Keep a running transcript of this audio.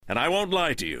And I won't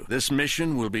lie to you, this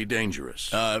mission will be dangerous.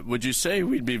 Would you say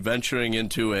we'd be venturing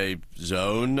into a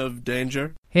zone of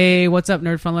danger? Hey, what's up,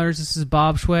 Nerd Funnelers? This is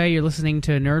Bob Schway. You're listening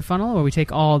to Nerd Funnel, where we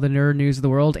take all the nerd news of the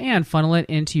world and funnel it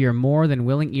into your more than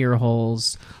willing ear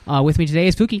holes. With me today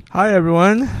is Pookie. Hi,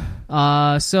 everyone.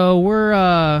 So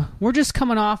we're just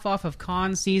coming off of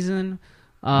con season.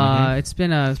 It's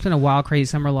been a wild, crazy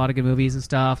summer. A lot of good movies and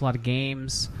stuff. A lot of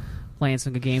games. Playing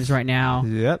some good games right now.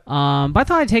 Yep. But I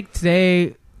thought I'd take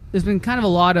today. There's been kind of a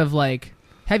lot of like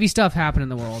heavy stuff happening in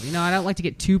the world. You know, I don't like to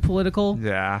get too political.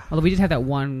 Yeah. Although we did have that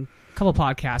couple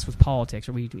podcasts with politics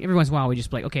where every once in a while we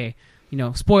just like, okay, you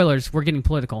know, spoilers, we're getting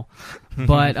political.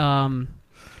 But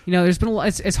you know, there's been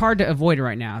it's hard to avoid it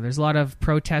right now. There's a lot of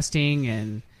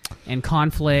protesting and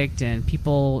conflict and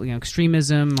people, you know,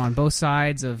 extremism on both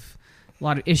sides of a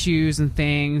lot of issues and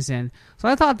things. And so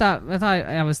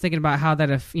I was thinking about how that,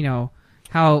 if you know,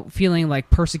 how feeling like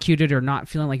persecuted or not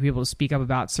feeling like being able to speak up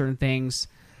about certain things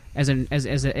as a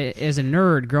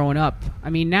nerd growing up. I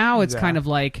mean, now it's kind of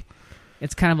like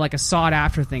a sought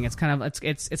after thing. It's kind of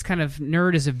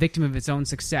nerd is a victim of its own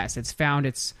success. It's found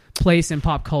its place in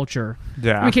pop culture.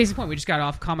 Yeah. I mean, case in point, we just got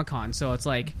off Comic-Con, so it's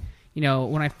like, you know,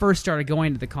 when I first started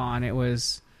going to the con, it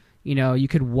was, you know, you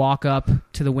could walk up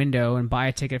to the window and buy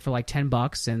a ticket for like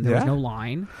 $10, and there was no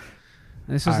line.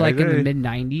 And this was in the mid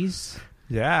 '90s.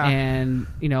 Yeah. And,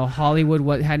 you know,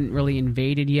 Hollywood hadn't really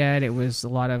invaded yet. It was a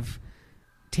lot of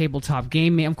tabletop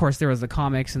gaming. Of course, there was the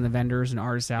comics and the vendors and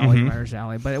Artist Alley, Writers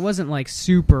Alley, but it wasn't like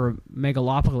super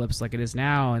megalopocalypse like it is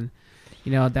now. And,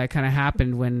 you know, that kind of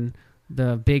happened when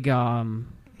the big hero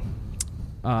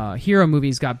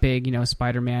movies got big, you know,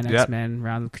 Spider-Man, X-Men,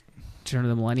 around the turn of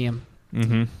the millennium.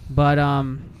 But,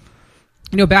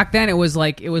 you know, back then it was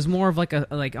more of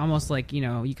like almost like, you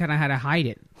know, you kind of had to hide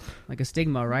it, like a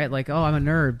stigma, right? Like, oh, I'm a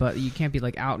nerd, but you can't be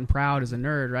like out and proud as a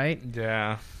nerd, right?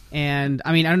 Yeah. And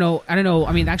I mean, I don't know.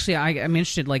 I mean, actually, I'm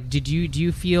interested. Like, do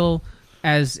you feel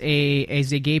as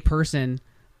a gay person,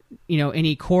 you know,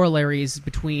 any corollaries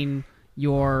between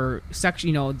your sex,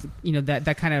 you know,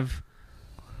 that kind of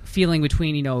feeling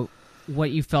between, you know,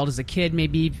 what you felt as a kid,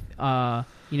 maybe,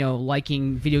 you know,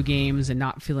 liking video games and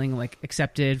not feeling like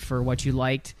accepted for what you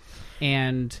liked,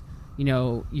 and, you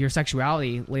know, your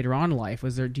sexuality later on in life.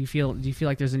 Do you feel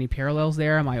like there's any parallels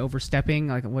there? Am I overstepping?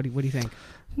 Like, what do you think?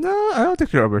 No, I don't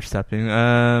think you're overstepping.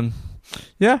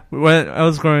 Yeah, when I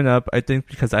was growing up, I think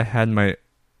because I had my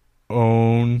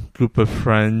own group of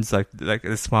friends, like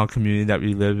a small community that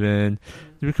we live in,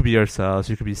 we could be ourselves,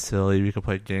 we could be silly, we could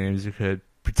play games, we could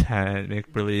pretend,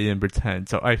 make believe and pretend.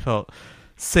 So I felt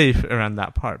safe around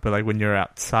that part. But like when you're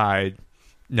outside,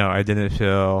 no, I didn't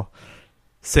feel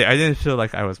safe. I didn't feel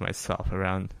like I was myself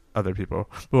around other people.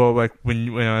 But like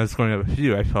when I was growing up with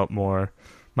you, I felt more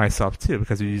myself too,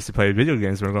 because we used to play video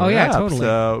games when we were growing up. Totally.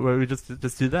 So we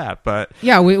just do that. But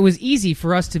yeah, it was easy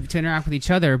for us to interact with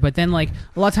each other. But then, like,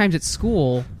 a lot of times at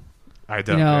school, I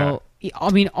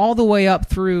mean, all the way up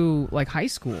through like high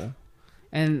school.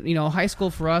 And, you know, high school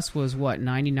for us was, what,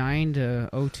 99 to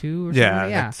 02 or something?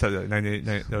 Yeah. So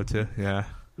 98, 02, yeah.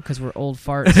 Because we're old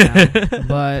farts now.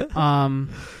 But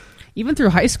even through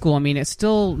high school, I mean, it's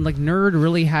still, like, nerd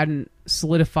really hadn't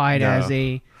solidified as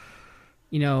a,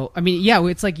 you know, I mean, yeah,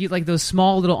 it's like those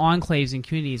small little enclaves and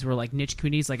communities where, like, niche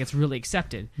communities, like, it's really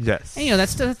accepted. Yes. And, you know,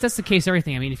 that's the case of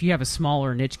everything. I mean, if you have a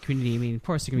smaller niche community, I mean, of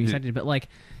course, they're going to be accepted, but, like,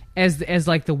 as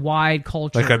like the wide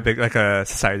culture, like a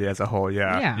society as a whole,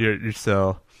 you're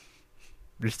still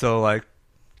like,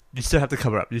 you still have to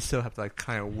cover up. You still have to like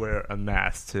kind of wear a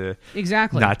mask to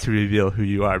not to reveal who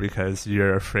you are, because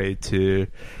you're afraid that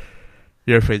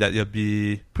you'll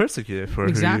be persecuted for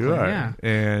who you are. Yeah.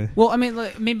 And well, I mean,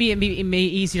 maybe it may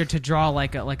be easier to draw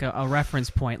like a reference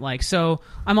point. Like, so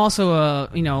I'm also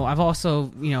I've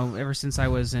also, you know, ever since I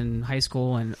was in high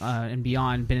school and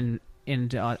beyond, been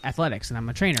in athletics, and I'm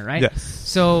a trainer, right? Yes.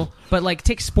 So, but like,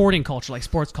 take sporting culture, like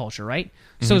sports culture, right?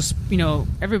 So, you know,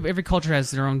 every culture has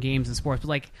their own games and sports. But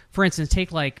like, for instance,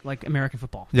 take like American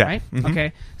football, right?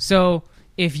 Okay. So,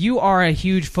 if you are a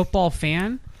huge football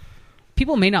fan,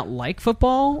 people may not like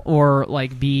football or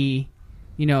like be,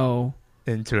 you know,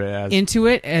 into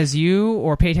it as you,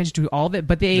 or pay attention to all of it,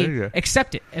 but they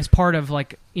accept it as part of,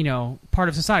 like, you know, part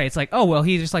of society. It's like, oh well,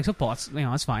 he just likes football. It's, you know,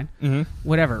 that's fine,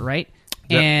 whatever, right?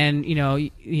 Yep. And you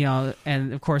know,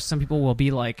 and of course, some people will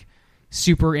be like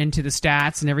super into the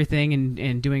stats and everything,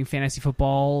 and doing fantasy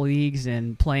football leagues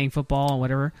and playing football and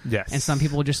whatever. Yes. And some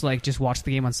people just watch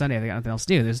the game on Sunday. They got nothing else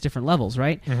to do. There's different levels,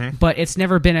 right? But it's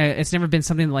never been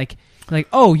something like,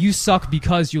 oh, you suck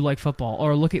because you like football,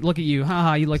 or look at you,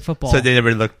 haha, you like football. So they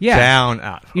never looked down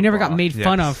at football. You never got made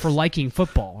fun of for liking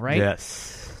football, right?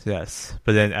 Yes. Yes,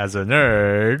 but then as a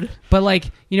nerd, But like,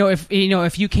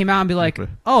 if you came out and be like,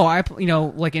 Okay. oh,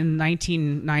 like in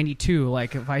 1992,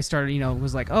 like if I started,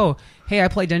 was like, oh, hey, I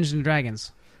play Dungeons and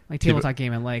Dragons, like tabletop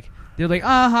gaming, like they're like,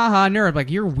 ha ha, nerd, like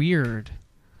you're weird.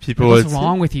 people What's would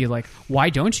wrong with you? Like, why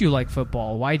don't you like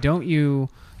football? Why don't you,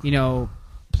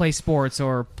 play sports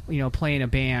or play in a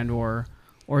band or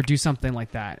do something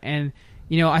like that? And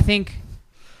I think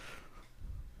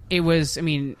it was. I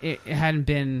mean, it hadn't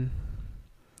been.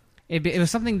 It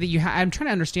was something that I'm trying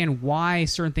to understand why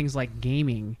certain things like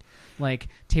gaming, like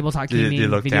tabletop gaming,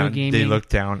 video gaming. They look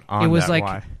down on it was that. like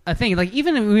Why? a thing. Like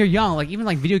even when we were young, like even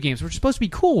like video games were supposed to be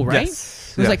cool, right?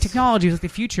 Yes, It was like yes. technology was like the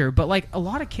future, but like a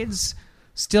lot of kids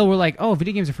still were like, oh,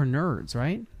 video games are for nerds,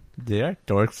 right? They are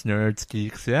dorks, nerds,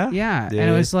 geeks. Yeah, Yeah, They- and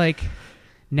it was like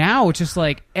now it's just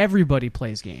like everybody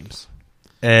plays games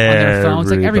on their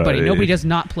phones. Like everybody, nobody does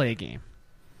not play a game.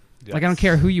 Yes. Like I don't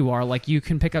care who you are. Like you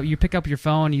pick up your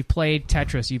phone. You played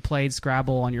Tetris. You played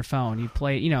Scrabble on your phone. You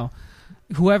play,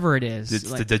 whoever it is.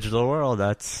 It's like, the digital world.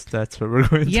 That's what we're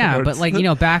going. yeah, towards. but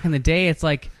like back in the day, it's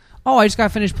like, oh, I just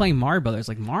got finished playing Mario Brothers.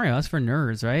 Like Mario, that's for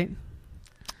nerds, right?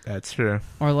 that's true.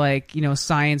 Or like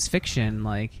science fiction.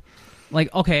 Like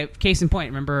okay, case in point.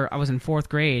 Remember, I was in 4th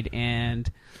grade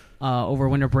and over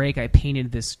winter break, I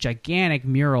painted this gigantic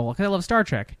mural because I love Star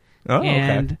Trek. Oh,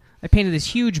 and okay. I painted this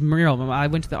huge mural. I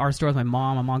went to the art store with my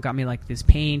mom. My mom got me like this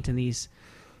paint and these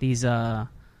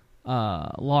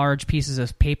large pieces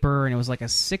of paper, and it was like a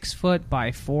 6 foot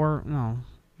by 4, no,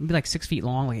 maybe like 6 feet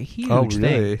long, like a huge Oh, thing.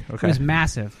 really? It Okay. was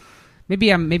massive. Maybe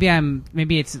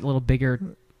it's a little bigger.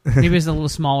 Maybe it's a little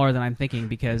smaller than I'm thinking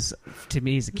because to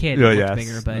me as a kid it looked yes.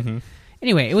 bigger. But Mhm.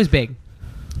 anyway, it was big.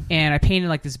 And I painted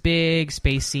like this big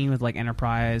space scene with like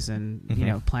Enterprise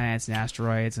and planets and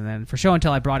asteroids, and then for show and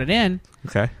tell I brought it in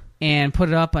Okay. and put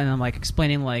it up, and I'm like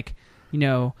explaining like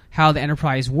how the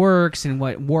Enterprise works and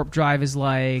what warp drive is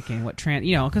like and what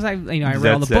because I I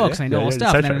read all the books and I know all the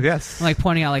stuff, and then Yes. I'm like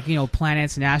pointing out like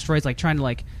planets and asteroids, like trying to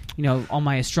like all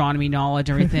my astronomy knowledge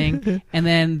and everything. And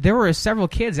then there were several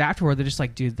kids afterward that just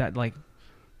like, dude, that like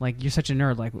you're such a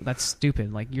nerd, like that's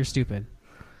stupid, like you're stupid.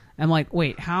 I'm like,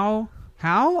 wait, how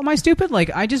am I stupid?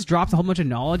 Like I just dropped a whole bunch of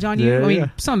knowledge on you. Yeah, I mean, yeah.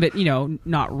 some of it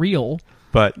not real.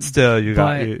 But still, you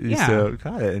But, yeah. still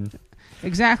got it. And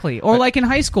Exactly. Or like in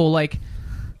high school, like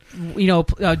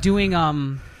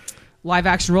doing live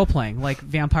action role playing, like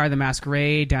Vampire the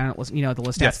Masquerade down at the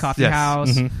Lestat's Yes, Coffee yes.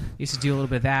 House. Mhm. Used to do a little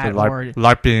bit of that, the or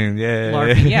LARPing, yeah,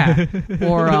 LARPing, yeah,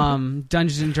 or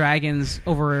Dungeons and Dragons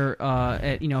over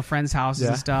at friends' houses Yeah.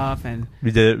 and stuff, and we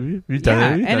did it. We've done yeah,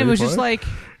 it. We've and done it was before. just like.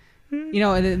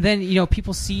 And then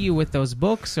people see you with those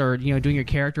books or doing your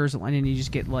characters, and then you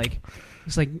just get like,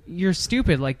 it's like you're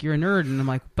stupid, like you're a nerd, and I'm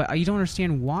like, but you don't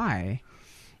understand why.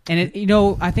 And it,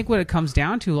 I think what it comes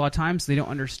down to a lot of times they don't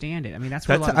understand it. I mean, that's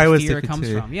where a lot I of was the fear thinking comes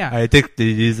too. from. Yeah, I think they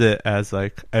use it as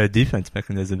like a defense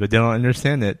mechanism, but they don't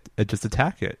understand it. They just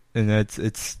attack it, and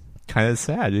it's kind of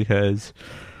sad because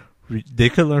they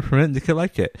could learn from it. And they could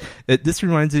like it. This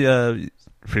reminds me of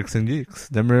Freaks and Geeks.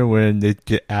 Remember when they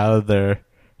get out of their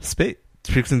space?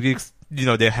 Freaks and Geeks,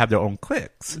 they have their own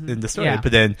cliques in the story, Yeah.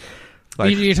 but then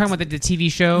like you're talking about the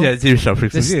TV show. yeah, TV show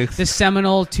Freaks and Geeks. This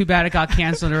seminal, too bad it got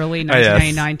canceled early, Oh, yes.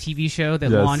 1999 TV show that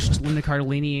Yes. launched Linda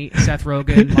Cardellini, Seth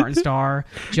Rogen, Martin Starr,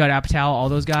 Judd Apatow, all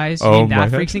those guys. Oh Named my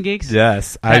that God. Freaks and Geeks.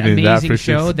 Yes, That I mean that amazing Freaks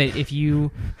and show Geeks. that if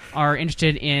you are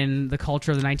interested in the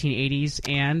culture of the 1980s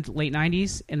and late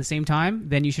 90s in the same time,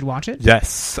 then you should watch it.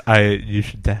 Yes, you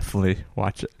should definitely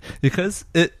watch it because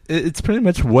it's pretty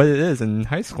much what it is in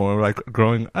high school, like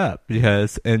growing up.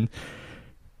 And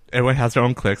everyone has their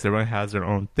own cliques, everyone has their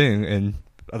own thing, and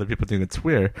other people think it's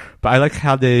weird. But I like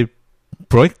how they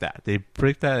break that. They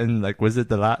break that in like was it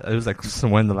the last? It was like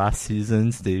one of the last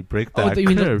seasons. They break that you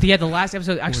mean curve. the last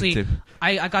episode? Actually, With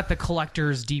I got the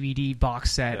collector's DVD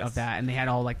box set Yes. of that, and they had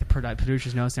all like the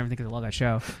producer's notes and everything because I love that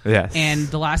show. Yes, And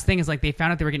the last thing is like they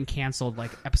found out they were getting canceled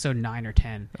like episode 9 or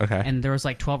 10. Okay. And there was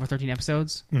like 12 or 13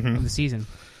 episodes Mhm. of the season.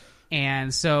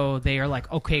 And so they are like,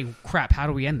 okay, crap, how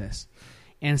do we end this?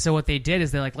 And so what they did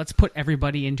is they're like, let's put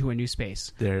everybody into a new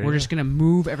space. There you We're go. just going to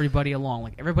move everybody along.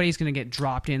 Like everybody's going to get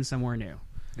dropped in somewhere new.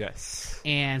 yes,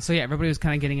 And so, yeah, everybody was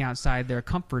kind of getting outside their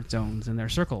comfort zones and their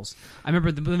circles. I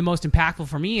remember the most impactful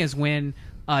for me is when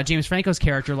James Franco's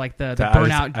character, like the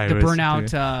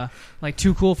burnout, like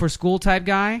too cool for school type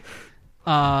guy,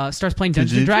 starts playing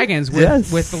Dungeons and Dragons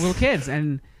with the little kids.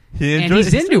 And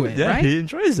he's into it, yeah, right? He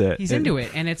enjoys it. he's into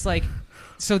it. And it's like,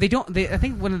 so I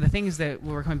think one of the things that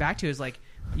we're coming back to is like,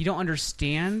 you don't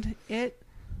understand it,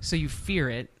 so you fear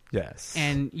it. Yes,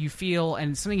 And you feel,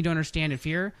 and something you don't understand and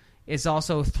fear is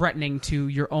also threatening to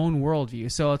your own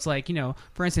worldview. So it's like,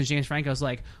 for instance, James Franco's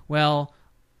like, well,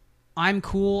 I'm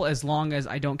cool as long as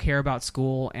I don't care about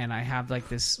school and I have like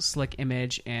this slick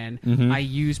image and I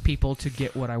use people to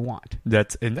get what I want.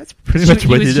 That's pretty much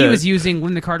what he did. He was using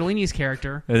Linda Cardellini's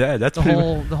character. Yeah, that's the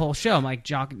whole show. I'm like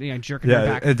jerking her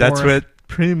back. And that's forth.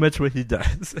 pretty much what he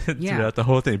does throughout the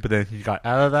whole thing. But then he got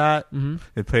out of that and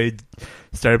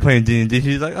started playing D&D.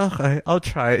 He's like, okay, I'll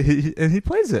try it. And he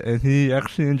plays it, and he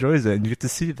actually enjoys it, and you get to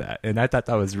see that. And I thought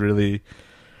that was really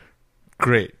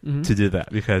great to do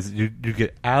that, because you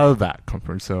get out of that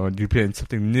comfort zone. You play in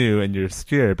something new, and you're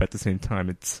scared, but at the same time,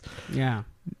 it's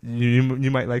you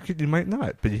might like it, you might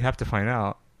not, but you have to find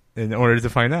out. And in order to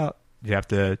find out, you have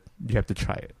to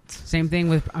try it. Same thing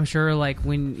with, I'm sure, like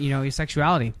when your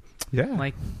sexuality. Yeah.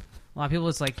 Like a lot of people,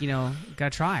 it's like, gotta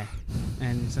try.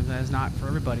 And sometimes it's not for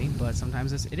everybody, but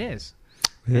sometimes it is.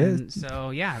 And so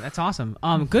yeah, that's awesome.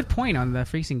 Good point on the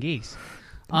Freaks and Geeks.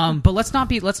 But let's not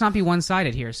be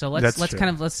one-sided here. So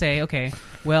let's say, okay,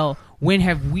 well, when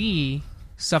have we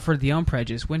suffered the own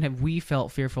prejudice? When have we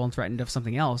felt fearful and threatened of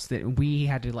something else that we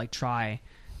had to like try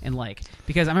and like?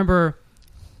 Because I remember,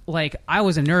 like, I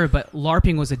was a nerd, but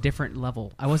LARPing was a different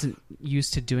level. I wasn't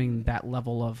used to doing that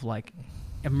level of like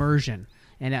immersion,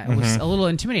 and I was a little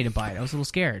intimidated by it. I was a little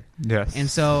scared. Yes. And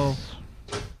so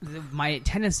my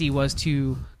tendency was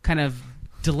to kind of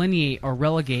delineate or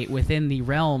relegate within the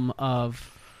realm of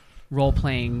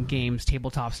role-playing games,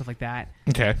 tabletop, stuff like that.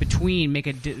 Okay. Make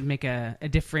a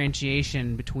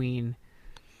differentiation between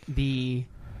the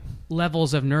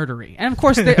levels of nerdery, and of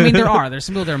course, there's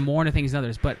some people that are more into things than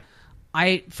others. But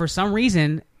I, for some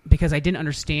reason, because I didn't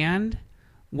understand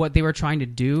what they were trying to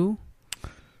do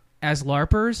as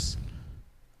LARPers,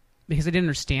 because I didn't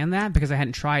understand that, because I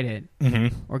hadn't tried it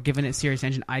or given it serious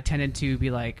attention, I tended to be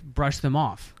like brush them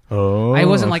off. Oh, I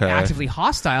wasn't like actively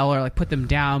hostile or like put them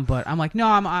down, but I'm like, no,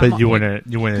 I'm. But you wouldn't,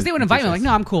 because they would invite me. I'm like,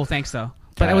 no, I'm cool, thanks though.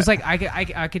 But I was like,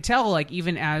 I could tell, like,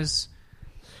 even when I was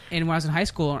in high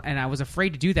school, and I was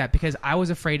afraid to do that because I was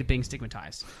afraid of being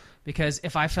stigmatized. Because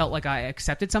if I felt like I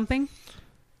accepted something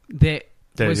that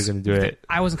you're gonna do it,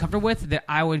 I wasn't comfortable with, that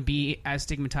I would be as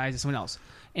stigmatized as someone else.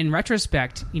 In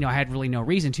retrospect, I had really no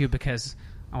reason to, because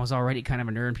I was already kind of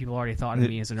a nerd, and people already thought of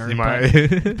me as a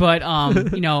nerd. But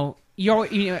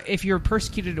if you're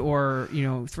persecuted or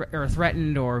or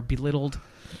threatened or belittled,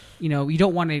 you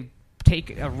don't want to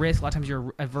take a risk. A lot of times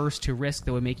you're averse to risk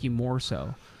that would make you more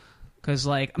so. Because,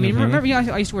 like, I mean, remember,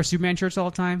 I used to wear Superman shirts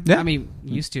all the time. Yeah. I mean,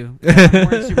 used to. I'm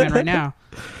wearing Superman right now.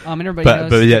 And everybody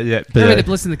knows. Everybody that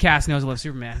listens to the cast knows I love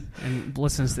Superman and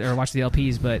listens or watches the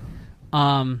LPs. But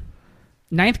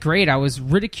ninth grade, I was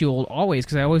ridiculed always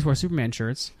because I always wore Superman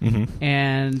shirts,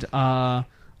 and I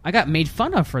got made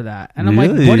fun of for that. And I'm like,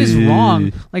 what is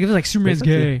wrong? Like, it was like, Superman's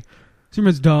gay,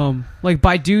 Superman's dumb, like,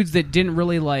 by dudes that didn't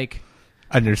really like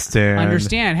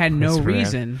understand, had no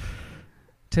reason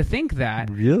to think that.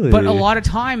 Really? But a lot of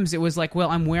times it was like, well,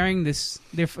 I'm wearing this.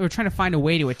 They were trying to find a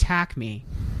way to attack me.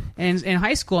 And in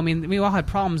high school, I mean, we all had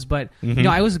problems, but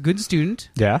I was a good student.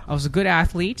 Yeah. I was a good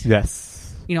athlete.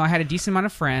 Yes. I had a decent amount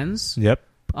of friends. Yep.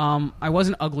 I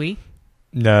wasn't ugly.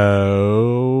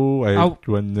 No, I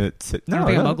wouldn't say. No, I don't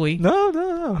think I'm ugly.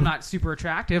 No. I'm not super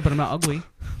attractive, but I'm not ugly.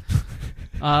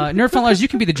 Nerd fellas, you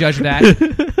can be the judge of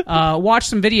that. Watch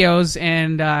some videos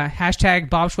and hashtag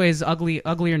Bob Schway is ugly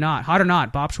or not, hot or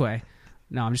not, Bob Schway.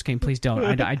 No, I'm just kidding. Please don't.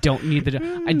 I don't need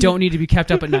to be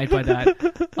kept up at night by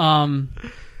that.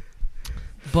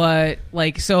 But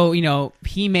like, so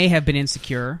he may have been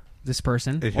insecure, this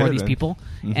person or these people,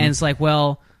 and it's like,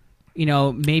 well,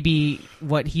 maybe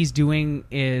what he's doing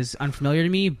is unfamiliar to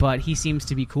me, but he seems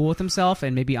to be cool with himself,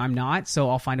 and maybe I'm not, so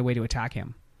I'll find a way to attack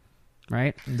him.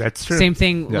 Right? That's true. Same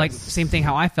thing, yes. Same thing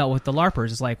how I felt with the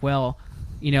LARPers. It's like, well,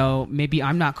 maybe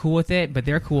I'm not cool with it, but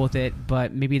they're cool with it,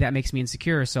 but maybe that makes me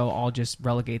insecure, so I'll just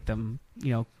relegate them,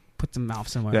 put them off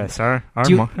somewhere. Yes, I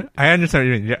understand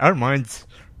what you mean. Yeah, our minds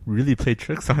really play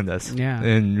tricks on us. Yeah.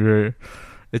 And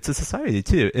it's a society,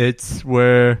 too. It's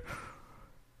where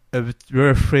we're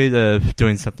afraid of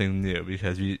doing something new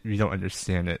because we don't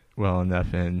understand it well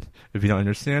enough, and if you don't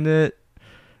understand it,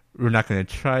 we're not going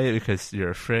to try it because you're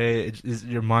afraid.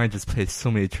 Your mind just plays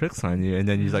so many tricks on you, and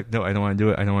then you're like, no, I don't want to do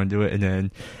it, and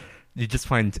then you just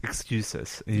find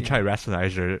excuses, and you try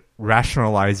to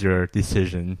rationalize your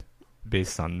decision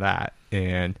based on that,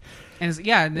 and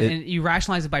you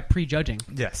rationalize it by prejudging.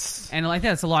 Yes, and I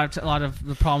think that's a lot of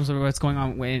the problems of what's going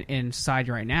on in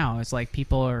society right now. It's like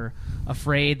people are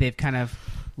afraid. They've kind of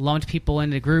lumped people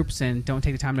into groups and don't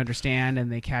take the time to understand, and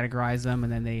they categorize them,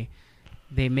 and then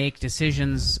they make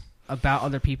decisions about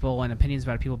other people and opinions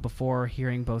about people before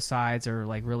hearing both sides, or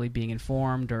like really being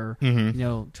informed, or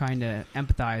trying to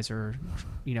empathize, or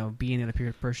be in the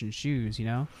other person's shoes.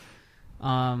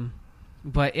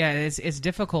 But yeah, it's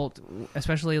difficult,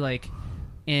 especially like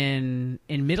in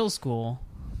middle school.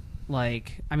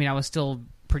 Like, I mean, I was still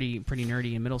pretty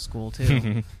nerdy in middle school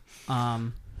too.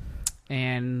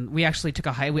 And we actually took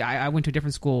I went to a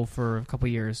different school for a couple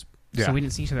years, so we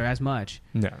didn't see each other as much.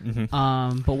 Yeah.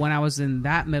 Mm-hmm. But when I was in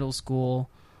that middle school,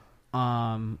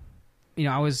 you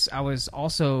know, I was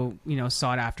also, you know,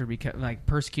 sought after because like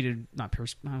persecuted.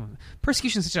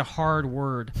 Persecution is such a hard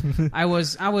word. I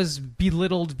was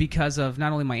belittled because of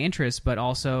not only my interests but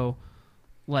also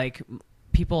like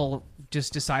people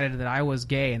just decided that I was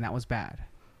gay and that was bad.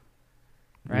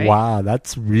 Right? Wow,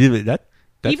 that's really that.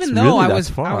 That's Even though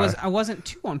really I wasn't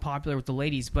too unpopular with the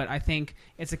ladies, but I think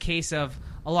it's a case of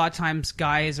a lot of times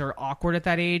guys are awkward at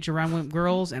that age around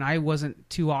girls, and I wasn't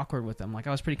too awkward with them. Like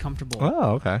I was pretty comfortable.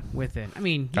 Oh, okay. With it. I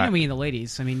mean, you know me and the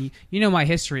ladies. I mean, you know my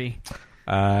history.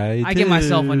 I get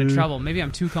myself into trouble. Maybe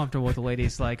I'm too comfortable with the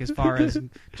ladies, like as far as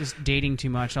just dating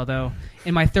too much. Although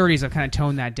in my 30s, I've kind of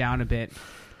toned that down a bit.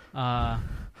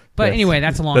 But yes. Anyway,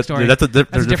 that's a long story. That's a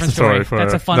different story for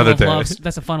that's a funnel another of day. love.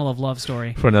 That's a funnel of love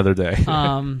story for another day.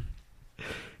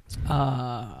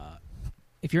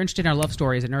 If you're interested in our love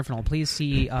stories at Nerd Funnel, please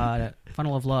see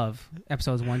Funnel of Love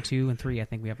episodes 1, 2, and 3. I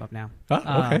think we have up now. Oh,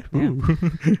 okay.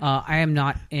 Yeah. I am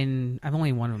not in. I'm only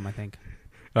in one of them. I think.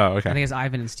 Oh, okay. I think it's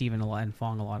Ivan and Steven and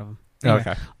Fong. A lot of them. Anyway,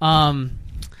 Okay.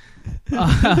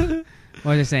 what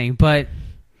was I saying? But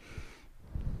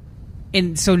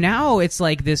and so now it's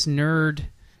like this nerd.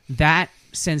 That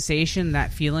sensation,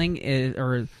 that feeling is,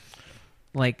 or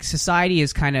like society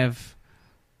has kind of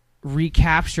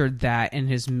recaptured that and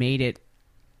has made it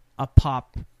a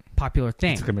popular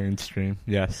thing. It's like a mainstream,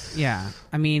 yes. Yeah,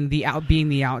 I mean being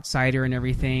the outsider and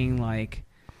everything. Like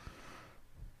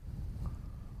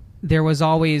there was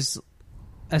always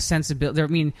a sensibility. I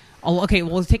mean, okay,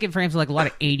 well, let's take it for example. Like a lot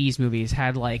of '80s movies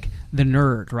had like the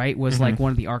nerd, right? Was like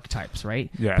one of the archetypes, right?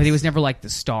 Yes. But he was never like the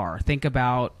star. Think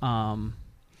about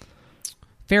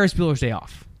Ferris Bueller's Day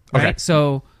Off, right? Okay.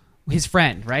 So his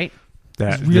friend, right?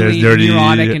 That, He's really nerdy,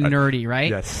 neurotic and nerdy, right?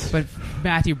 Yes. But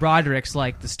Matthew Broderick's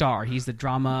like the star. He's the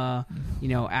drama, you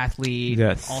know, athlete,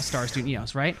 yes. all-star student, you know,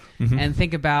 right? And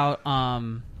think about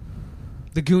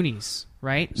the Goonies,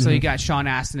 right? So you got Sean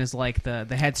Astin as like the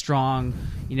headstrong,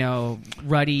 you know,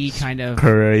 ruddy kind of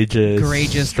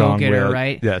courageous go-getter,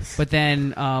 right? Yes. But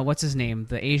then what's his name?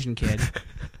 The Asian kid.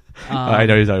 I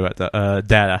know you're talking about the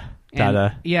Dada.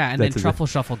 And then Truffle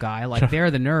Shuffle guy, like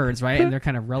they're the nerds, right? And they're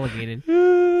kind of relegated.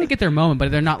 They get their moment,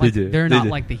 but they're not like they're not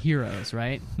like the heroes,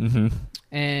 right? Mm-hmm.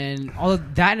 And all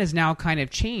of that has now kind of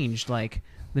changed. Like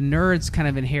the nerds kind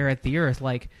of inherit the earth.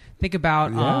 Like think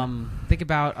about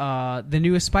the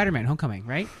newest Spider-Man: Homecoming,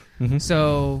 right? Mm-hmm.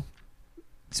 So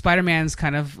Spider-Man's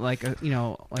kind of like a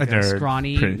nerd,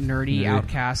 scrawny, nerdy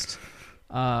outcast.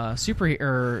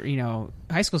 Superhero, you know,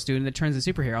 high school student that turns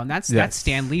a superhero, and that's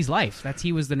Stan Lee's life.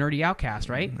 He was the nerdy outcast,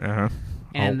 right? Uh-huh.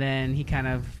 And then he kind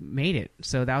of made it.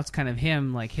 So that was kind of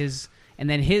him, like his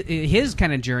kind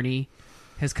of journey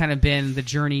has kind of been the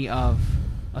journey of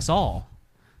us all.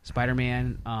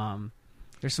 Spider-Man.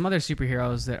 There's some other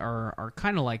superheroes that are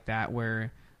kind of like that,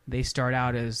 where they start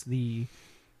out as the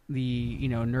you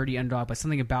know nerdy underdog, but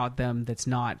something about them that's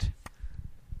not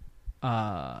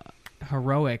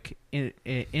heroic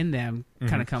in them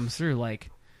kind of comes through. Like,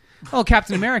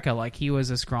 Captain America, like he was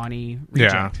a scrawny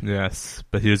reject. Yes,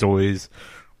 but he was always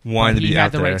wanting to be out there. He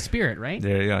had the right spirit, right?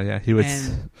 There you go. Yeah, he was.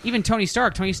 And even Tony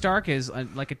Stark. Tony Stark is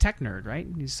like a tech nerd, right?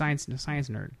 He's a science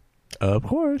nerd. Of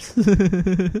course.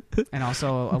 And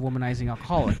also a womanizing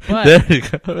alcoholic. But there you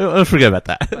go. Let's forget about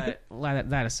that. But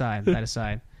that aside.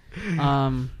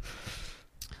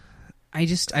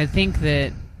 I think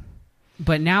that.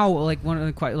 But now, like one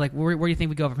of the like, where do you think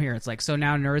we go from here? It's like, so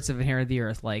now nerds have inherited the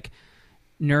earth. Like,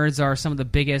 nerds are some of the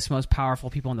biggest, most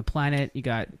powerful people on the planet. You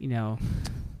got, you know,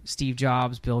 Steve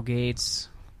Jobs, Bill Gates.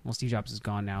 Well, Steve Jobs is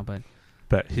gone now, but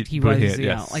he was, you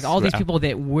know, like all these people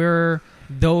that were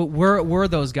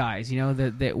those guys, you know,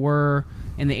 that were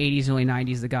in the 80s, early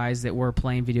 90s, the guys that were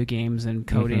playing video games and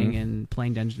coding and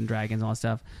playing Dungeons and Dragons and all that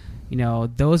stuff. You know,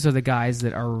 those are the guys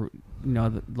that are, you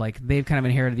know, like they've kind of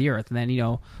inherited the earth. And then, you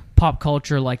know, pop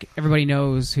culture, like everybody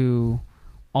knows who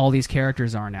all these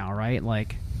characters are now, right?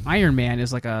 Like Iron Man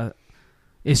is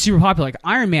super popular. Like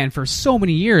Iron Man for so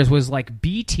many years was like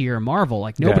B tier Marvel.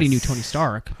 Like nobody knew Tony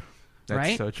Stark.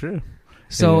 Right? That's so true.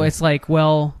 So it's like,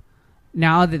 well,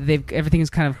 now that everything's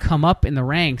kind of come up in the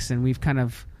ranks, and we've kind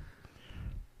of,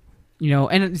 you know,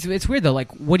 and it's weird though.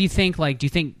 Like, what do you think? Like, do you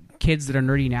think kids that are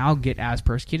nerdy now get as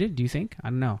persecuted? Do you think? I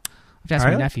don't know. I have to ask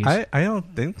my nephews. I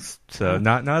don't think so.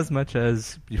 Not as much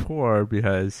as before,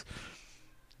 because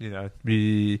you know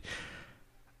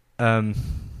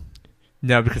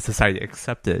No, because society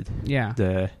accepted Yeah.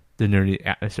 the nerdy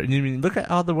atmosphere. I mean, look at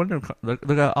all the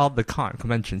look at all the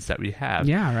conventions that we have.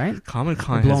 Yeah, right?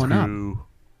 Comic-Con They're has blowing up. grew.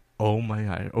 Oh my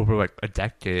god! Over like a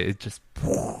decade, it just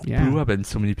Yeah. blew up, and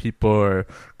so many people are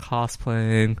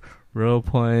cosplaying, role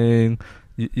playing.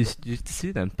 You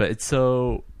see them, but it's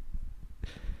so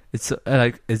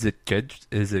like, is it good?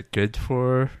 Is it good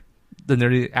for the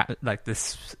nerdy like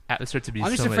this atmosphere to be? I'm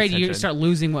just so much afraid you attention? start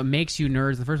losing what makes you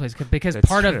nerds in the first place, because That's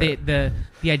part of true.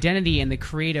 the identity and the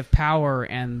creative power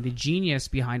and the genius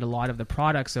behind a lot of the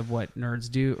products of what nerds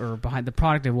do, or behind the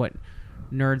product of what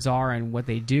nerds are and what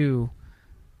they do.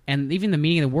 And even the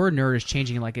meaning of the word nerd is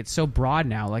changing. Like, it's so broad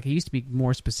now. Like, it used to be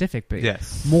more specific, but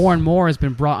Yes. more and more has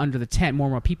been brought under the tent. More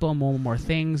and more people, more and more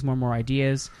things, more and more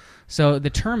ideas. So the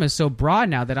term is so broad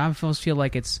now that I almost feel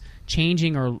like it's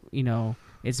changing, or, you know,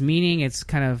 its meaning. It's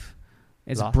kind of,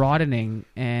 it's Lost. broadening,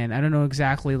 and I don't know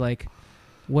exactly, like,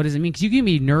 what does it mean? Because you can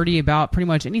be nerdy about pretty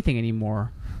much anything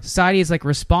anymore. Society is like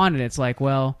responded. It's like,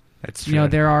 well, That's you know,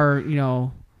 there are, you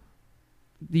know,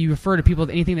 you refer to people,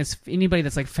 anybody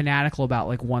that's like fanatical about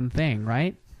like one thing,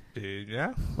 right?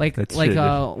 Yeah. Like That's like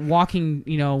true. Walking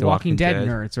The Walking Dead Dead.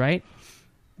 nerds, right?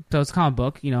 So it's a comic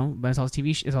book, you know, but it's also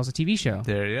it's also a TV show.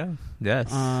 There you go.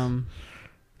 Yes.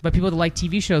 But people that like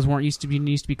TV shows weren't used to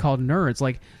be called nerds.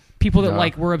 Like, people that No.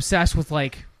 like were obsessed with,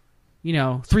 like, you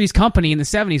know, Three's Company in the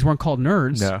 70s weren't called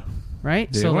nerds, no.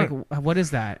 right? They So weren't. like, what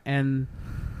is that? And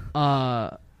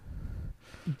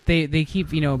they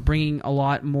keep, you know, bringing a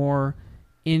lot more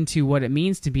into what it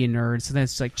means to be a nerd. So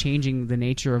that's like changing the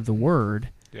nature of the word.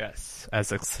 Yes.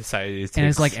 As a society, And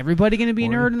it's like, everybody going to be a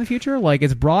more. nerd in the future? Like,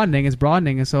 it's broadening,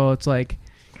 and so it's like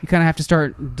you kind of have to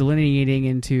start delineating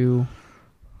into,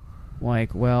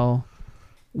 like, well,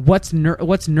 what's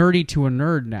nerdy to a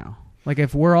nerd now? Like,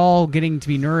 if we're all getting to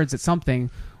be nerds at something,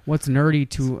 what's nerdy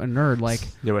to a nerd? Like,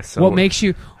 There was so what makes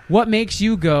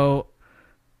you go,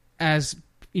 as,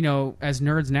 you know, as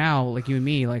nerds now, like you and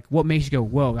me, like, what makes you go,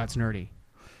 whoa, that's nerdy?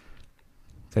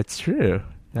 That's true.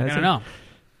 I don't know.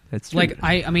 That's true. Like,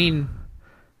 I mean,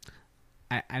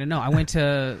 I don't know. I went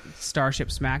to Starship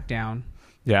SmackDown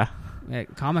Yeah.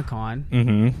 at Comic-Con,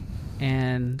 Mm-hmm.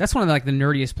 and that's one of the, like, the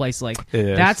nerdiest places. Like, It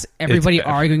is. that's everybody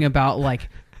It's- arguing about, like,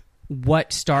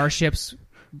 what starships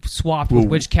swapped with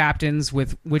which captains,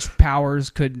 with which powers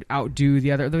could outdo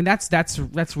the other. I mean, that's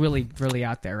really, really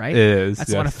out there, right? It is.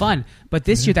 That's a lot of fun. But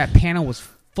this year, that panel was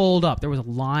filled up. There was a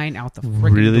line out the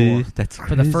freaking Really? door That's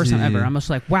for the first time crazy. ever. I'm just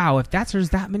like, wow, if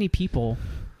there's that many people,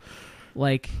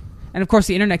 like, and of course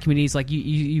the internet community is like,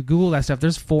 you Google that stuff.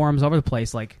 There's forums all over the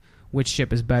place, like, which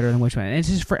ship is better than which one, and it's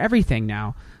just for everything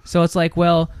now. So it's like,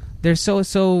 well, there's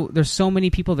so many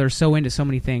people that are so into so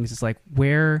many things. It's like,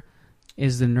 where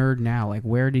is the nerd now? Like,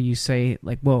 where do you say,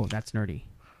 like, whoa, that's nerdy?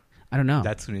 I don't know.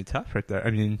 That's going to be tough right there.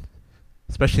 I mean,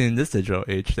 especially in this digital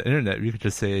age, the internet, you could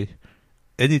just say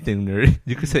anything nerdy.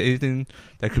 You could say anything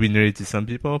that could be nerdy to some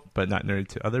people, but not nerdy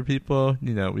to other people.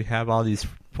 You know, we have all these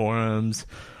forums,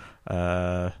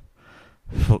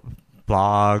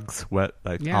 blogs,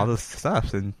 all this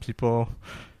stuff, and people,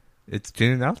 it's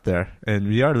getting out there. And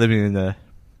we are living in a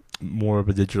more of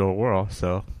a digital world,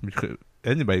 so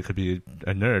anybody could be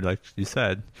a nerd, like you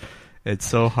said. It's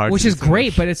so hard, which to is great,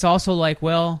 distinguish. but it's also like,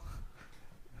 well,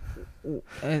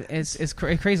 it's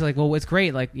crazy. Like, well, it's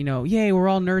great. Like, you know, yay, we're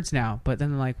all nerds now. But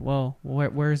then, like, well,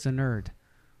 where's the nerd?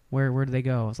 Where do they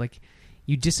go? It's like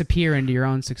you disappear into your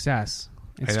own success.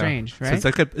 It's I know. strange, right? So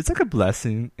it's like a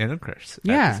blessing and a curse.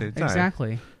 Yeah, at the same time.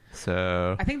 exactly.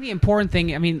 So I think the important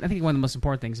thing, I think one of the most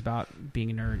important things about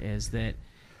being a nerd is that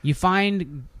you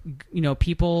find, you know,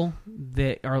 people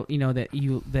that are, you know,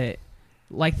 that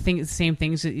like the same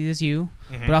things as you,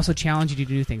 but also challenge you to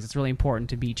do things. It's really important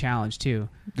to be challenged too,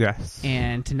 yes,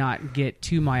 and to not get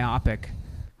too myopic,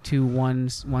 too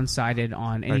one-sided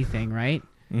on anything, right?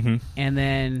 mm-hmm. And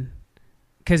then,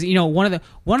 because, you know, one of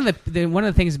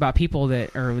the things about people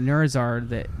that are nerds are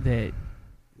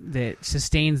that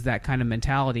sustains that kind of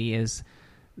mentality is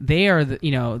they are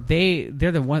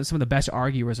they're some of the best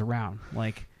arguers around.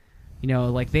 Like, you know,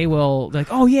 like they will, like,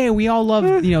 oh yeah, we all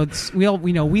love, you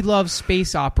know, we love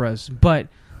space operas, but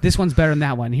this one's better than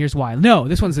that one. Here's why. No,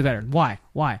 this one's better. Why?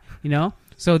 You know?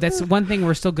 So that's one thing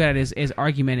we're still good at is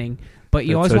argumenting, but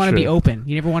you That's always so want to be true. open.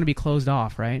 You never want to be closed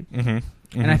off, right? Mm-hmm.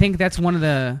 Mm-hmm. And I think that's one of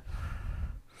the,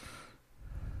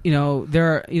 you know,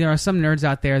 there are some nerds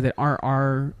out there that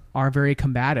are very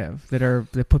combative,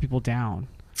 that put people down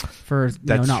for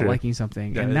That's not true. liking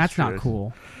something, That and is that's true. not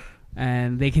cool.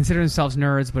 And they consider themselves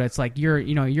nerds, but it's like you're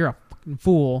a fucking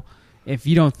fool if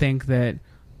you don't think that,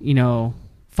 you know,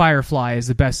 Firefly is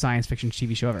the best science fiction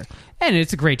TV show ever, and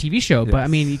it's a great TV show. But I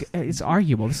mean, it's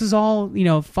arguable. This is all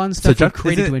fun stuff we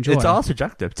created to enjoy. It's all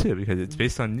subjective too, because it's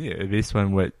based on you. It's based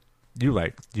on what you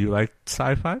like. Do you like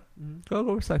sci-fi? Go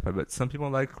with sci-fi. But some people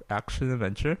like action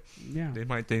adventure. Yeah, they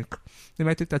might think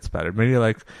that's better. Maybe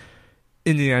like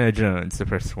Indiana Jones, the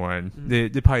first one. They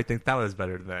probably think that was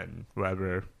better than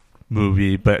whatever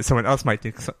movie, but someone else might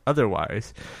think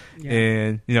otherwise. Yeah.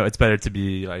 And it's better to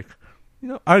be like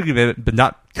argument, but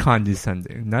not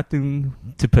condescending. Nothing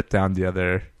to put down the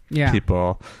other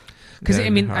people. Because I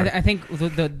mean, I think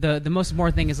the most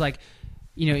important thing is like,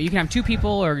 you can have two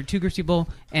people or two groups of people,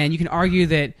 and you can argue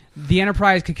that the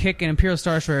Enterprise could kick an Imperial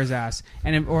Star Destroyer's ass,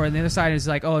 or on the other side is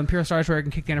like, Imperial Star Destroyer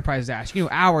can kick the Enterprise's ass.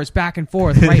 Hours back and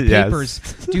forth, write papers,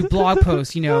 do blog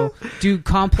posts, do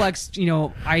complex,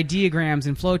 diagrams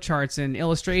and flowcharts and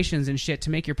illustrations and shit to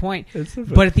make your point.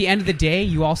 But at the end of the day,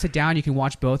 you all sit down, you can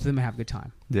watch both of them and have a good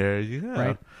time. There you go.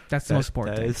 Right? That's the most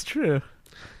important thing. That is true.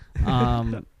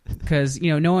 Because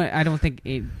no one, I don't think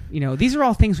these are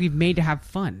all things we've made to have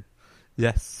fun.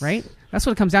 Yes. Right? That's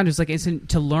what it comes down to. It's like it's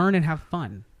to learn and have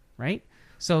fun, right?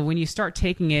 So when you start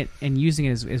taking it and using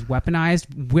it as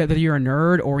weaponized, whether you're a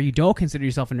nerd or you don't consider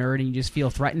yourself a nerd and you just feel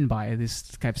threatened by this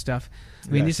type of stuff,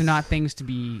 I mean, these are not things to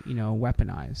be,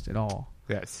 weaponized at all.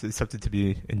 Yes, it's something to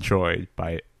be enjoyed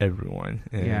by everyone.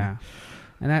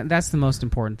 And that's the most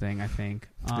important thing, I think.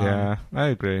 I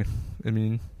agree. I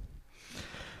mean...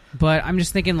 But I'm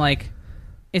just thinking, like,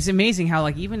 it's amazing how,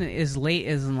 like, even as late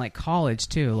as in, like, college,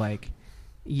 too, like...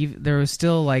 there was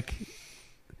still like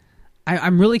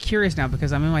I'm really curious now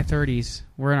because I'm in my 30s.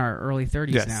 We're in our early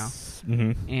 30s now.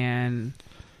 Mm-hmm. And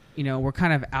we're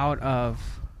kind of out of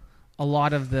a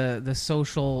lot of the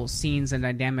social scenes and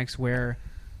dynamics where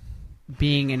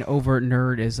being an overt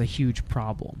nerd is a huge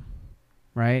problem,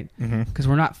 right? Because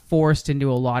we're not forced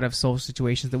into a lot of social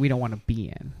situations that we don't want to be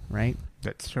in, right?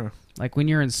 That's true. Like when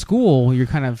you're in school,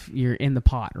 you're in the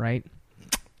pot, right?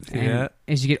 And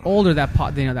as you get older, that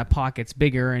pot, that pot gets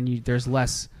bigger, and there's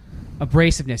less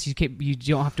abrasiveness. You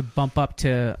don't have to bump up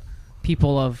to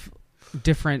people of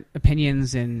different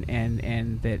opinions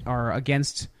and that are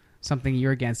against something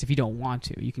you're against if you don't want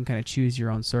to. You can kind of choose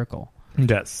your own circle.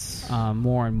 Yes.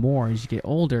 More and more as you get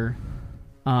older.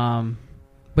 But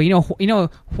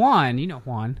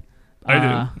Juan. I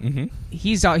do. Mm-hmm.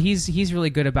 He's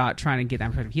really good about trying to get that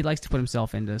perspective. He likes to put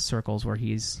himself into circles where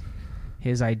his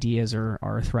ideas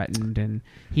are threatened, and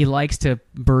he likes to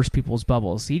burst people's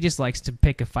bubbles. He just likes to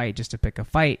pick a fight just to pick a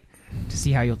fight to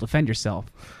see how you'll defend yourself.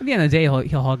 At the end of the day,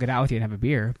 he'll hug it out with you and have a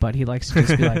beer, but he likes to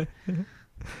just be like...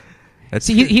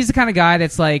 he's the kind of guy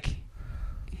that's like...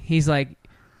 He's like,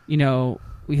 he'll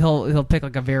pick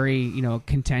like a very,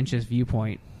 contentious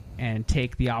viewpoint and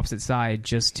take the opposite side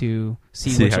just to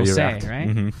see what you'll say, right?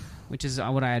 Mm-hmm. Which is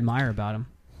what I admire about him.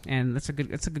 And that's a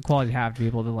good quality to have, to be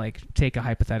able to like take a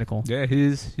hypothetical. Yeah,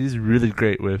 he's really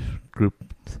great with group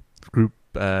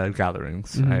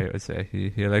gatherings. Mm-hmm. I would say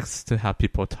he likes to have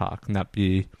people talk, not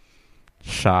be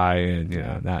shy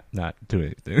and not do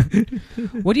anything.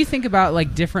 What do you think about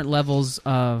like different levels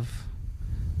of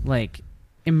like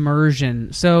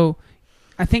immersion? So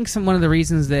I think one of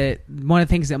the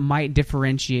things that might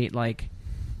differentiate like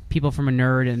people from a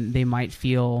nerd and they might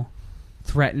feel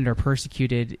threatened or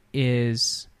persecuted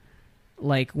is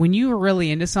like when you are really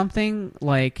into something,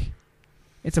 like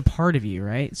it's a part of you,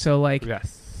 right? So like, you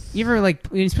ever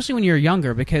like, especially when you're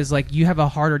younger, because like you have a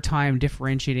harder time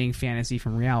differentiating fantasy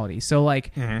from reality. So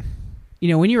like, when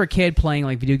you were a kid playing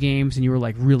like video games and you were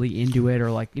like really into it,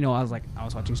 or like, I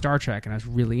was watching Star Trek and I was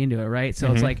really into it, right?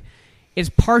 So it's like, it's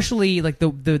partially like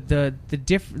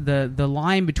the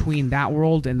line between that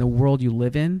world and the world you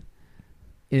live in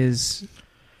is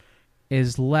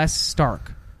less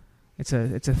stark. It's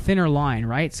a thinner line,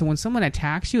 right? So when someone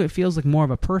attacks you, it feels like more of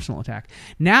a personal attack.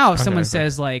 Now, if someone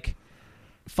says like,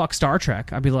 "Fuck Star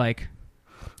Trek," I'd be like,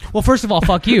 "Well, first of all,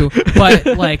 fuck you," but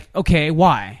like, okay,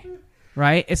 why?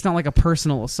 Right? It's not like a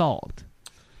personal assault.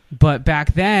 But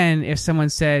back then, if someone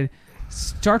said,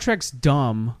 "Star Trek's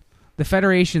dumb," "The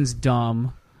Federation's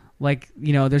dumb," like,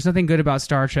 there's nothing good about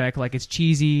Star Trek, like it's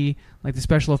cheesy, like the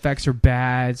special effects are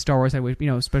bad, Star Wars had,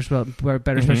 better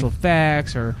special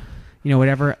effects, or,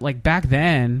 whatever. Like back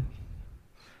then,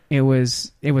 it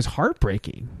was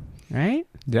heartbreaking, right?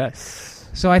 Yes.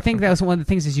 So I think that was one of the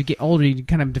things as you get older, you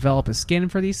kind of develop a skin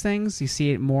for these things. You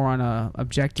see it more on a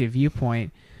objective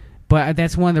viewpoint. But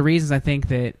that's one of the reasons I think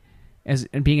that as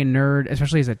being a nerd,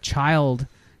 especially as a child,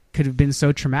 could have been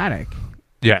so traumatic.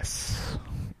 Yes,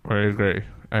 I agree.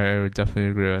 I would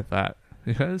definitely agree with that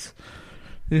because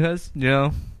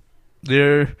you're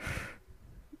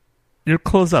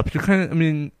close up. You're kind of,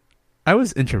 I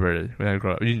was introverted when I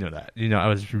grew up. You know that. I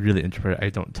was really introverted. I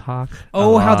don't talk.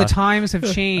 Oh, how the times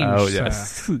have changed. Oh,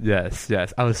 yes.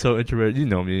 Yes. I was so introverted. You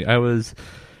know me.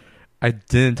 I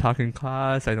didn't talk in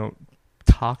class. I don't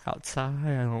talk outside.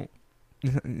 I don't,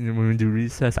 when we do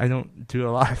recess, I don't do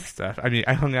a lot of stuff. I mean,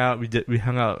 I hung out. We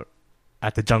hung out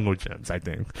at the jungle gyms, I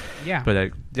think. Yeah.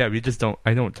 But we just don't,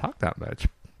 I don't talk that much.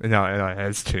 No, it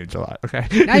has changed a lot. Okay.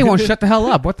 Now you won't shut the hell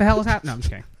up. What the hell is happening? No, I'm just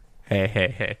kidding.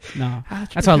 Hey. No.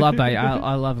 That's what I love about you.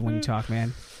 I love it when you talk,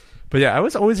 man. But yeah, I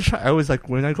was always shy. I was like,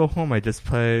 when I go home, I just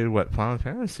play Final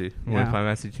Fantasy. When Yeah. Final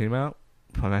Fantasy came out,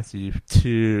 Final Fantasy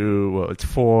 2, well, it's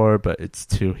 4, but it's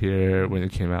 2 here when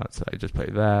it came out, so I just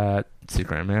played that.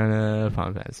 Secret of Mana,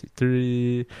 Final Fantasy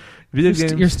 3, video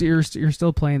games. You're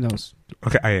still playing those.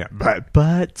 Okay, I am,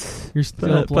 but You're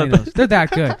still playing those. They're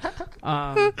that good.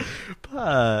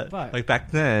 but But- like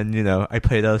back then, I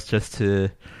played those just to,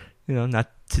 not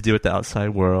to deal with the outside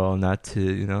world, not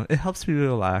to, it helps me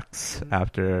relax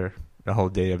after a whole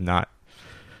day of not,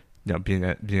 being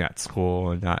at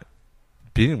school and not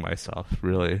being myself.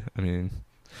 Really, I mean,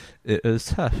 it was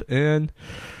tough, and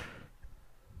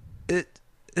it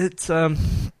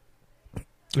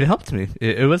helped me.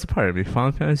 It was a part of me.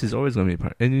 Final Fantasy is always going to be a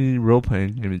part. Any role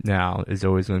playing game now is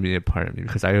always going to be a part of me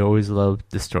because I always loved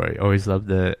the story. Always loved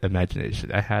the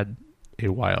imagination. I had a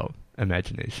wild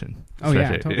imagination. Oh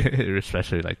yeah, especially, totally.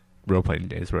 especially like role playing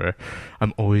games where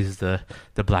I'm always the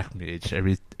black mage.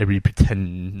 Every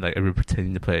pretending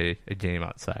to play a game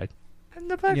outside. And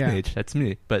the black mage, that's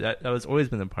me. But that was always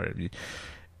been a part of me.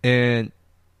 And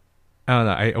I don't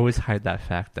know. I always hide that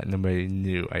fact that nobody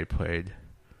knew I played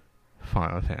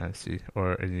Final Fantasy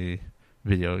or any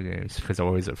video games because I'm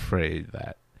always afraid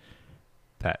that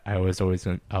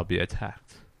I'll be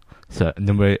attacked. So a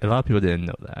lot of people didn't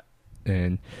know that,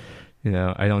 and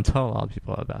I don't tell a lot of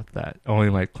people about that. Only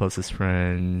my closest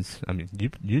friends. I mean,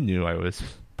 you knew I was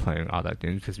playing all that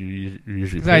games because you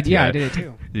usually play together. I did it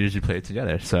too. You usually play it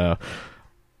together. So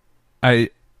I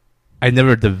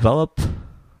never developed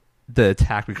the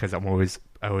attack because I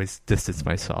always distance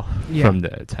myself from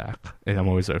the attack, and I'm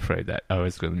always afraid that I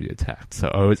was going to be attacked. So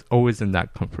I was always in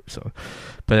that comfort zone.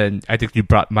 But then I think you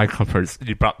brought me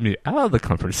out of the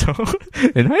comfort zone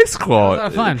in high school. That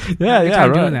was a lot of fun. Yeah,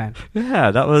 right. Doing that.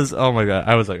 Yeah, that was. Oh my god,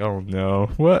 I was like, oh no,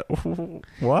 what?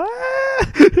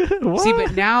 See,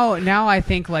 but now I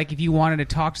think like if you wanted to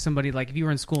talk to somebody, like if you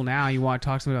were in school now, you want to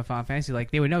talk to somebody about Final Fantasy,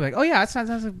 like they would know, like, oh yeah, that sounds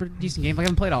like a decent game. Like I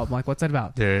haven't played all of them. Like what's that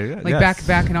about? There you go. Like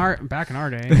back in our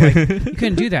day, like, you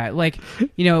couldn't do that. Like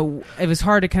it was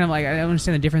hard to kind of like I don't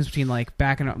understand the difference between like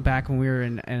back when we were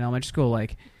in elementary school,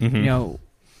 like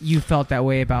you felt that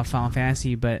way about Final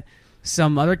Fantasy, but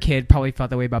some other kid probably felt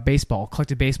that way about baseball,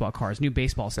 collected baseball cards, knew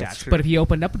baseball stats. But if he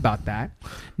opened up about that,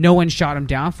 no one shot him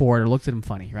down for it or looked at him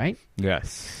funny, right?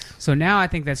 Yes. So now I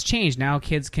think that's changed. Now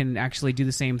kids can actually do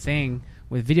the same thing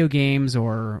with video games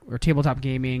or tabletop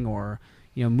gaming or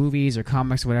movies or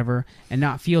comics or whatever, and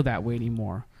not feel that way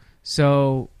anymore.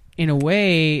 So in a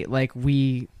way, like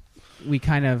we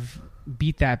kind of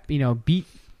beat that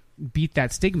beat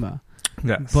that stigma.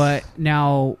 Yes. But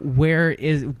now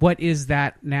what is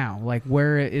that now? Like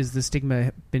where is the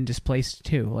stigma been displaced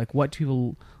to? Like what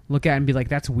people look at and be like,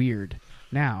 that's weird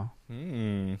now.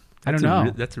 I don't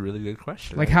know. That's a really good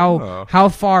question. Like how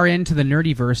far into the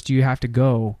nerdyverse do you have to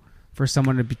go for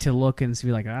someone to look and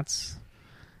be like,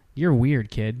 you're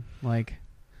weird, kid. Like,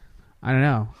 I don't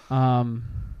know.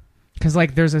 Because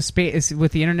like there's a space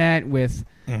with the internet, with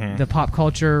the pop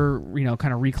culture,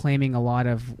 kind of reclaiming a lot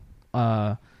of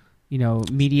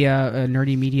media,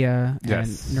 nerdy media and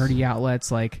nerdy outlets.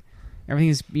 Like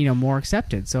everything's more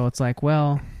accepted. So it's like,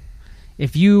 well,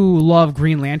 if you love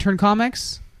Green Lantern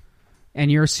comics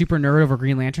and you're a super nerd over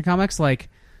Green Lantern comics, like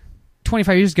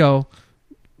 25 years ago,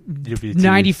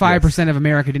 95% of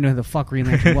America didn't know who the fuck Green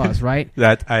Lantern was, right?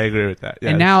 That I agree with that.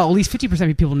 Yes. And now at least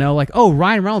 50% of people know, like, oh,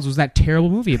 Ryan Reynolds was that terrible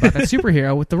movie about that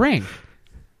superhero with the ring.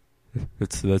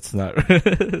 That's not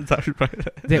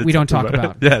that we don't talk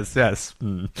about. Yes.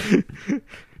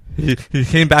 He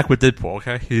came back with Deadpool.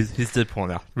 Okay, he's Deadpool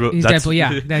now. He's Deadpool.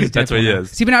 Yeah, that's what he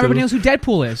is. See, but now everybody knows who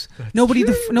Deadpool is.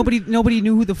 Nobody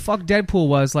knew who the fuck Deadpool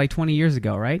was like 20 years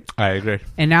ago, right? I agree.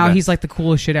 And now he's like the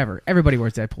coolest shit ever. Everybody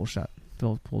wears Deadpool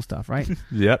stuff, right?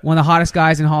 Yep. One of the hottest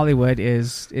guys in Hollywood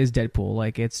is Deadpool.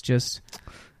 Like it's just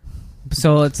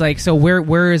so it's like so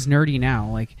where is nerdy now?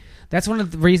 Like that's one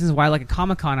of the reasons why like at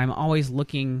Comic-Con I'm always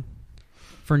looking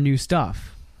for new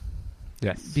stuff.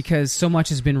 Yes. Because so much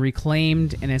has been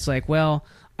reclaimed and it's like, well,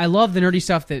 I love the nerdy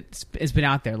stuff that has been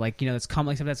out there. Like, that's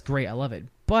comic stuff, that's great. I love it.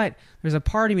 But there's a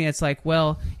part of me that's like,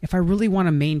 well, if I really want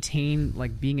to maintain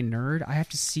like being a nerd, I have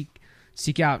to seek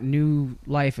seek out new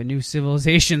life and new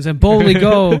civilizations and boldly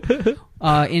go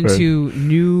into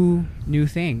new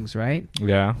things, right?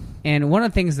 Yeah. And one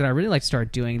of the things that I really like to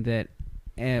start doing that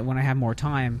when I have more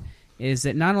time is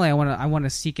that not only I want to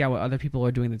seek out what other people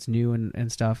are doing that's new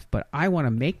and stuff, but I want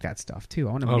to make that stuff too.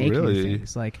 I want to make new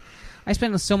things. Like I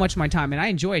spend so much of my time, and I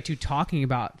enjoy it too, talking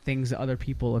about things that other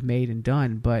people have made and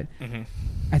done. But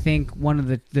I think one of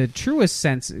the truest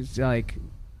sense, like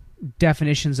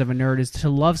definitions of a nerd, is to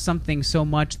love something so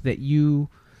much that you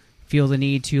feel the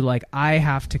need to, like, I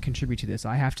have to contribute to this.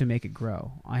 I have to make it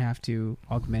grow. I have to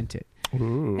augment it.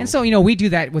 Ooh. And so, we do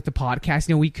that with the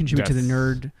podcast. We contribute to the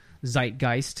nerd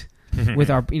zeitgeist with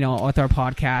our, with our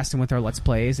podcast and with our Let's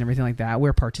Plays and everything like that.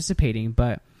 We're participating,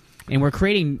 and we're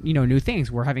creating, new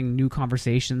things. We're having new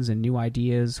conversations and new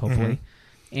ideas, hopefully.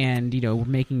 And, we're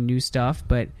making new stuff,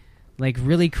 but like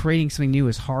really creating something new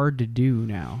is hard to do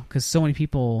now because so many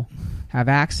people have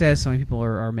access. So many people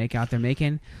are out there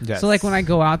making. Yes. So like when I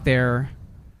go out there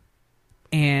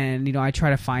and, I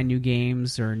try to find new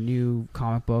games or new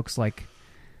comic books, like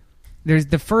there's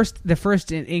the first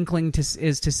inkling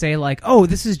is to say like, oh,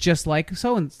 this is just like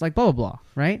so and like blah, blah, blah.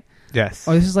 Right. Yes.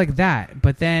 Oh, this is like that.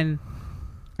 But then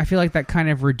I feel like that kind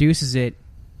of reduces it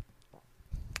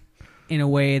in a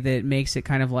way that makes it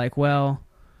kind of like, well,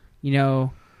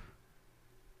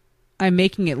 I'm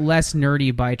making it less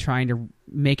nerdy by trying to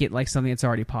make it like something that's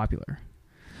already popular.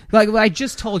 Like I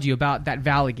just told you about that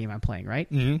Valley game I'm playing,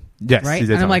 right? Mm-hmm. Yes. Right?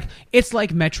 And I'm like, it's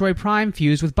like Metroid Prime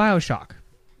fused with BioShock,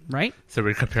 right? So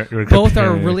we're comparing. Both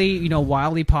are really,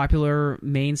 wildly popular,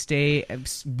 mainstay,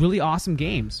 really awesome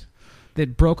games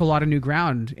that broke a lot of new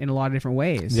ground in a lot of different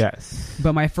ways. Yes.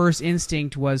 But my first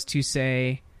instinct was to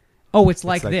say, oh, it's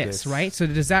like this, right? So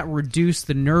does that reduce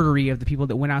the nerdery of the people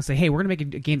that went out and say, hey, we're going to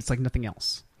make a game that's like nothing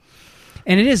else?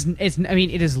 And it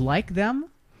is like them,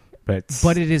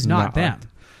 but it is not them.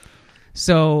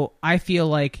 So I feel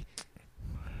like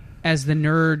as the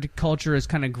nerd culture has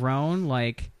kind of grown,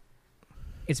 like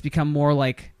it's become more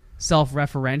like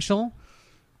self-referential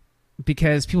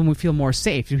because people feel more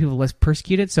safe, people less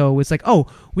persecuted. So it's like, oh,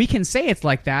 we can say it's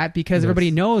like that because everybody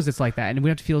knows it's like that, and we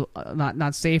don't have to feel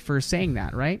not safe for saying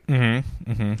that, right?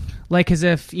 Mm-hmm. Mm-hmm. Like as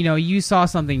if you saw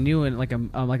something new in like a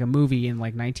movie in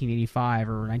like 1985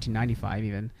 or 1995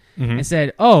 even, and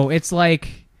said, oh, it's like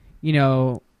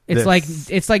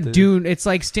it's like Dune, it's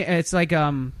like say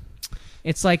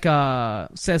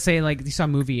like you saw a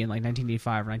movie in like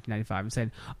 1985 or 1995 and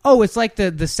said, oh, it's like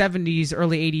the 70s,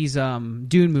 early 80s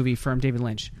Dune movie from David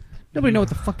Lynch. Nobody know what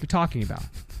the fuck you're talking about.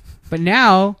 But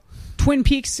now Twin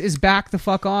Peaks is back the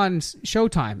fuck on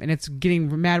Showtime, and it's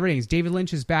getting mad ratings. David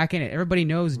Lynch is back in it. Everybody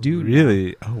knows Dune.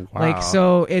 Really? Oh, wow. Like,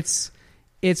 so it's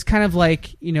kind of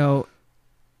like, you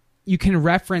can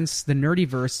reference the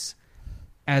nerdyverse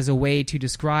as a way to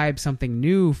describe something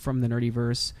new from the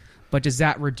nerdyverse. But does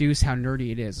that reduce how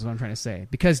nerdy it is what I'm trying to say.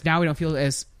 Because now we don't feel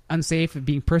as unsafe of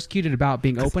being persecuted about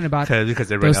being open about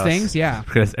those things. Yeah.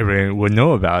 Because everyone would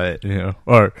know about it,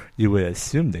 or you would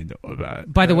assume they know about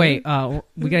it. By the way,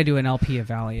 we got to do an LP of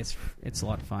Valley. It's a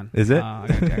lot of fun. Is it? I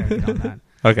gotta get on that.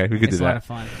 Okay, we could do that. It's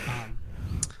a lot of fun.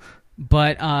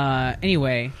 But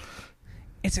anyway,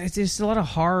 it's just a lot of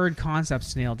hard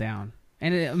concepts to nail down.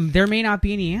 And there may not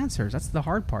be any answers. That's the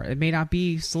hard part. It may not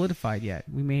be solidified yet.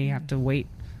 We may have to wait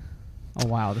a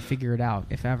while to figure it out,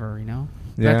 if ever,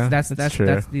 Yeah, that's true.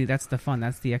 That's the fun.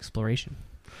 That's the exploration.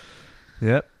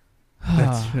 Yep.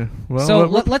 That's true. Well, so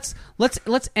let's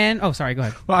end. Oh, sorry. Go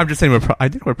ahead. Well, I'm just saying I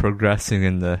think we're progressing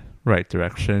in the right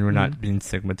direction. We're not being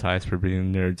stigmatized for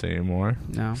being nerds anymore.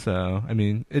 No. So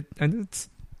it's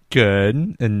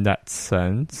good in that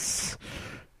sense.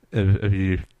 If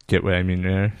you get what I mean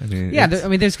there.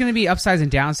 There's going to be upsides and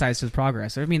downsides to the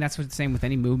progress. That's what's the same with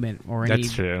any movement or any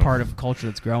part of culture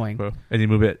that's growing. Well, any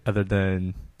movement other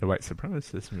than the white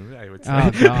supremacist movement, I would say.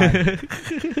 Oh,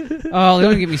 God.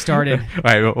 Don't get me started. All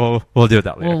right, we'll deal with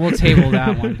that later. We'll table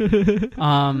that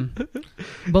one.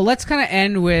 But let's kind of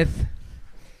end with...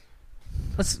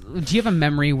 Do you have a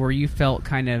memory where you felt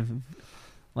kind of...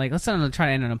 Like, let's try to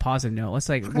end on a positive note. Let's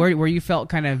where you felt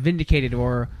kind of vindicated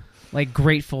or... like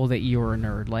grateful that you were a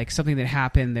nerd, like something that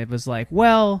happened that was like,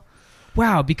 well,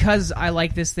 wow, because I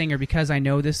like this thing or because I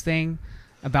know this thing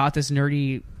about this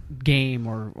nerdy game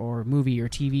or movie or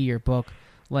TV or book,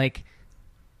 like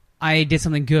I did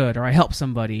something good or I helped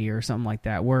somebody or something like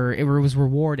that, where it was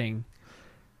rewarding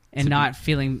and not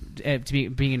feeling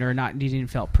being a nerd, not you didn't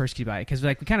felt persecuted by it, because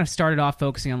like we kind of started off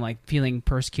focusing on like feeling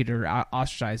persecuted or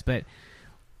ostracized, but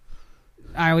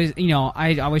I always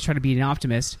try to be an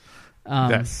optimist.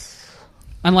 Yes.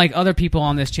 Unlike other people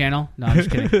on this channel. No, I'm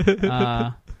just kidding.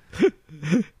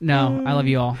 No, I love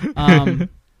you all.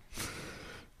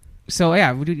 So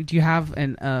yeah, do you have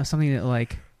something that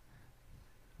like,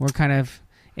 where kind of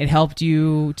it helped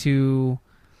you to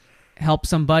help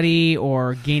somebody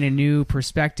or gain a new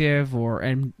perspective or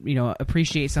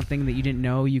appreciate something that you didn't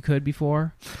know you could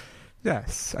before?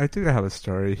 Yes, I think I have a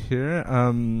story here.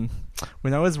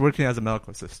 When I was working as a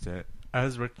medical assistant, I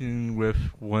was working with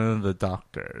one of the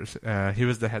doctors. He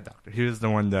was the head doctor. He was the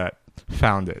one that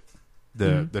founded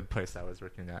the place I was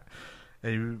working at.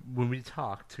 And when we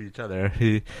talk to each other,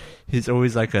 he's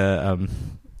always like I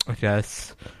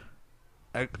guess,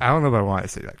 I don't know if I want to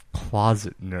say like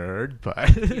closet nerd, but I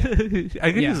think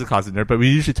he's a closet nerd. But we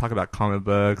usually talk about comic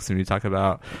books and we talk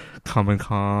about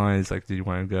Comic-Con. It's like, do you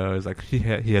want to go? It's like he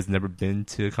has never been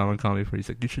to Comic-Con before. He's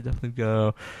like, you should definitely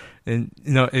go. And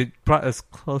it brought us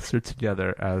closer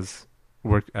together as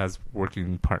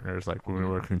working partners, like when we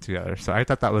were working together. So I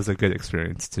thought that was a good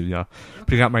experience to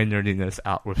bring out my nerdiness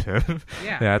out with him.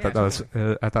 I thought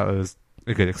it was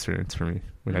a good experience for me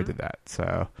when I did that.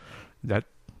 So that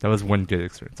was one good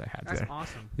experience I had there. That's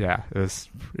awesome. Yeah, it was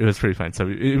pretty fun. So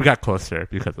we got closer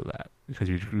because of that, because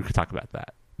we could talk about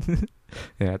that.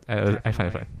 Yeah, I find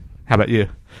it fun. How about you?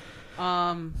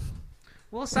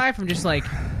 Well, aside from just like,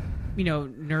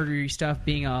 nerdery stuff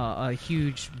being a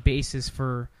huge basis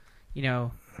for,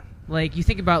 like you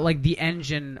think about like the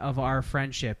engine of our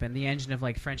friendship and the engine of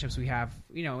like friendships we have,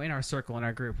 in our circle, in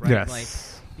our group, right?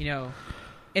 Yes. Like,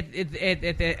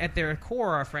 at their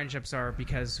core, our friendships are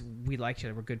because we like each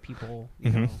other. We're good people,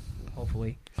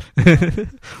 hopefully.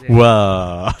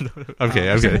 Well,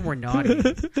 okay. When we're naughty,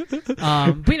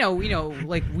 but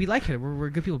like we like it. We're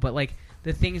good people. But like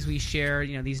the things we share,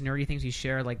 these nerdy things we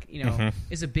share, like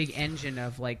is a big engine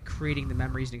of like creating the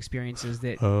memories and experiences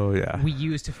that we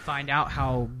use to find out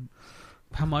how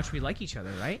much we like each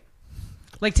other, right?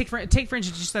 Like take for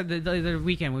instance, just the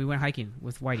weekend we went hiking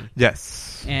with Whitey.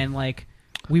 Yes, and like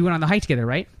we went on the hike together,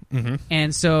 right? Mm-hmm.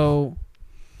 And so,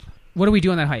 what do we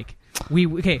do on that hike?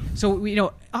 So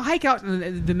a hike out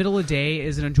in the middle of the day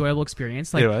is an enjoyable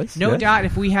experience. Like, no doubt,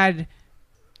 if we had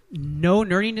no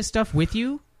nerdiness stuff with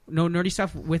you, no nerdy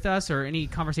stuff with us, or any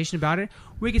conversation about it,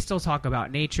 we could still talk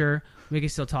about nature. We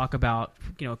could still talk about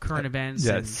current events,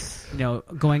 and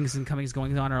goings and comings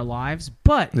going on in our lives.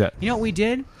 But you know what we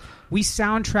did? We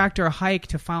soundtracked our hike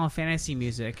to Final Fantasy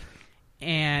music,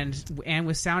 and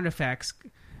with sound effects.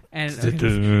 And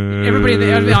everybody in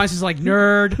the audience is like,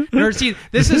 nerd. See,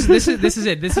 this is it. This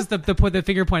is the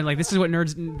finger point. Like, this is what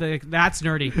nerds. That's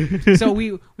nerdy. So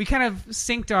we kind of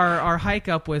synced our hike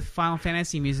up with Final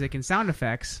Fantasy music and sound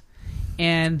effects,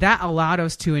 and that allowed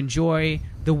us to enjoy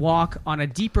the walk on a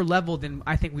deeper level than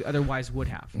I think we otherwise would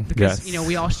have. Because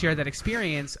we all share that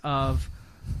experience of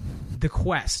the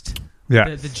quest.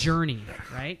 Yeah. The journey,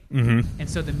 right? Mm-hmm. And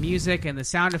so the music and the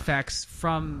sound effects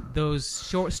from those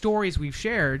short stories we've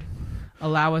shared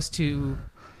allow us to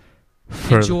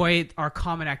enjoy our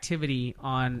common activity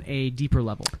on a deeper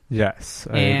level. Yes,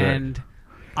 I agree.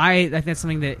 I think that's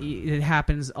something that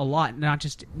happens a lot, not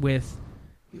just with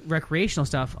recreational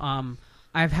stuff.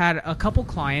 I've had a couple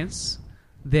clients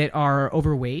that are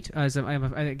overweight. I'm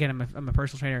a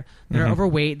personal trainer. That are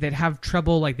overweight, that have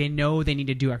trouble. Like, they know they need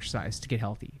to do exercise to get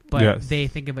healthy, but they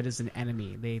think of it as an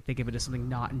enemy. They think of it as something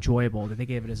not enjoyable. They think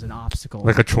of it as an obstacle,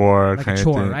 like a chore, like a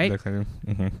chore, right? Kind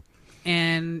of,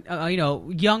 And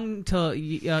young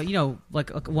to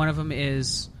like one of them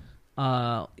is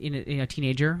a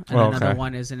teenager, and another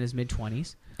one is in his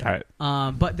mid-20s. Got it.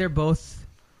 But they're both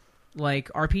like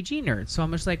RPG nerds. So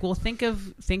I'm just like, well, think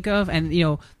of,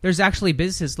 and there's actually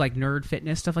businesses like Nerd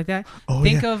Fitness, stuff like that. Oh,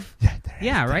 think yeah.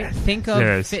 of, Right? Think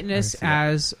of fitness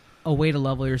as a way to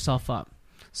level yourself up.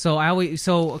 So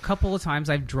a couple of times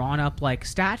I've drawn up like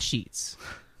stat sheets.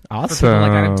 Awesome. For people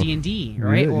like out of D&D,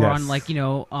 right? Really? Or on like,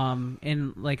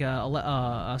 in like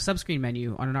a subscreen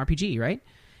menu on an RPG, right?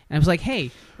 And I was like,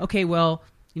 hey, okay, well,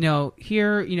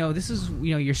 here, this is,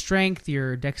 your strength,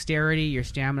 your dexterity, your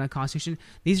stamina, constitution.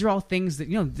 These are all things that,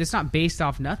 it's not based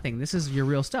off nothing. This is your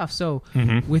real stuff. So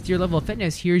with your level of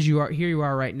fitness, here you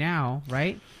are right now,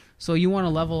 right? So you want to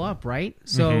level up, right?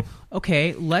 So,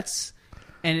 okay, let's,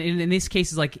 and in these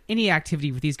cases, like any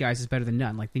activity with these guys is better than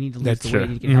none. Like, they need to lose the weight, they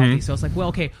need to get healthy. So it's like, well,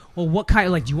 okay, what kind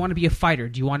of, like, do you want to be a fighter?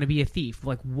 Do you want to be a thief?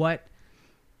 Like,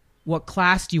 what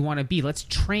class do you want to be? Let's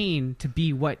train to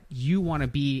be what you want to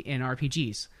be in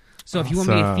RPGs. So if you want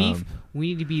to be a thief, we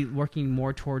need to be working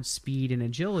more towards speed and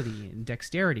agility and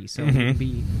dexterity. So we need to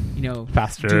be,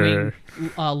 faster, doing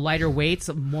lighter weights,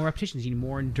 more repetitions. You need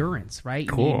more endurance, right?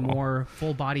 Cool. You need more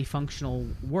full body functional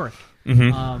work,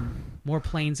 more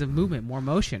planes of movement, more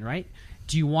motion, right?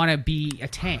 Do you want to be a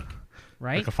tank,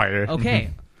 right? Like a fighter.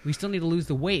 Okay, we still need to lose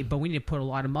the weight, but we need to put a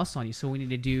lot of muscle on you. So we need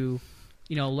to do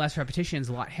less repetitions,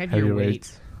 a lot heavier Heavy weight,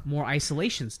 weights. more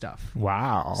isolation stuff.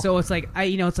 Wow. So it's like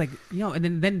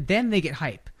and then they get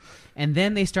hype, and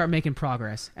then they start making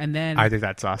progress, and then I think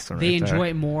that's awesome. they right enjoy there.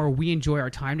 it more. We enjoy our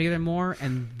time together more,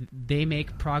 and they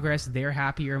make progress. They're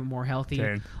happier, more healthy.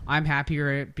 Same. I'm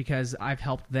happier because I've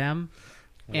helped them.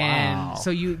 Wow. And so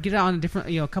you get on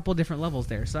a couple of different levels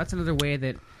there. So that's another way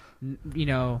that,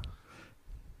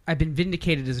 I've been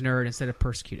vindicated as a nerd instead of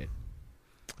persecuted.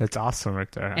 That's awesome right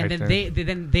there. And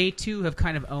then they too have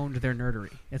kind of owned their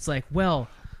nerdery. It's like, well,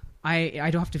 I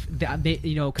don't have to,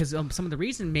 because some of the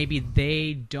reason maybe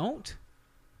they don't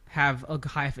have a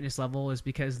high fitness level is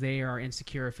because they are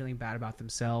insecure or feeling bad about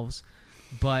themselves.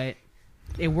 But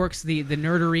it works, the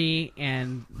nerdery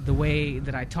and the way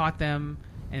that I taught them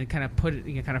and kind of put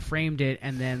it, kind of framed it,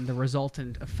 and then the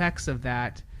resultant effects of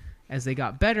that as they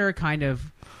got better kind of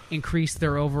increased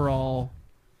their overall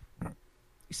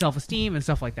self-esteem and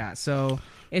stuff like that. So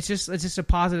it's just a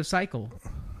positive cycle.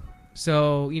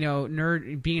 So being a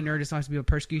nerd doesn't have to be a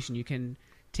persecution. You can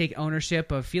take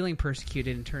ownership of feeling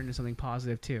persecuted and turn into something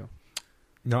positive too.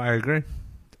 No, I agree.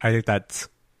 I think that's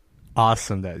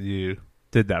awesome that you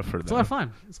did that for them. It's a lot of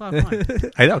fun.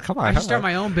 I know. Come on. I should start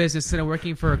my own business instead of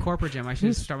working for a corporate gym. I should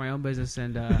just start my own business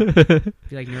and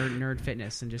be like nerd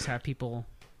fitness and just have people.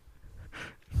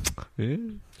 Yeah,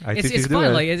 It's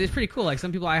fun. Like it's pretty cool. Like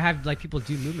some people, I have like people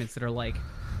do movements that are like,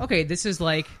 okay, this is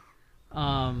like,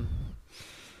 like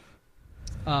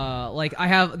I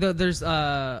have there's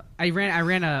I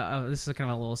ran a this is kind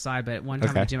of a little aside, but one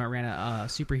time at the gym I ran a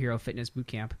superhero fitness boot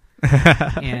camp.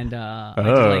 And I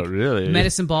did, like, really?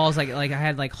 medicine balls, like I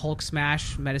had like Hulk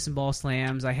smash medicine ball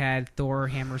slams. I had Thor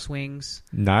hammer swings.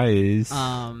 Nice.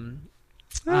 I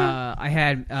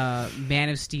had Man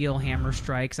of Steel hammer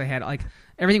strikes. I had like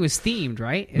everything was themed,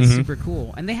 right? It's super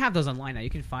cool, and they have those online now. You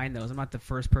can find those. I'm not the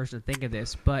first person to think of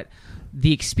this, but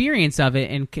the experience of it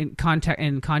in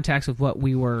context with what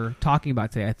we were talking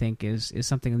about today, I think is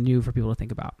something new for people to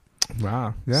think about.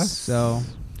 Wow. Yeah. So,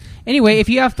 anyway, if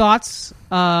you have thoughts,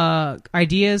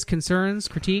 ideas, concerns,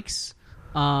 critiques,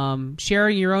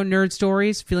 sharing your own nerd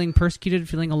stories, feeling persecuted,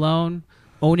 feeling alone,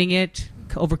 owning it,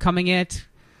 overcoming it,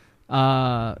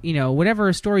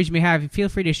 whatever stories you may have, feel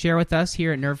free to share with us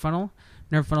here at Nerd Funnel,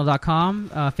 nerdfunnel.com,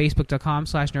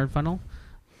 facebook.com/nerdfunnel,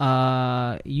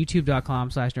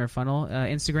 youtube.com/nerdfunnel,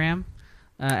 Instagram,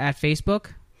 at Facebook.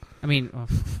 I mean,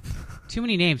 too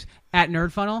many names. At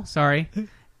Nerd Funnel, sorry.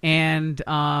 And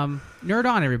nerd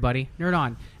on, everybody. Nerd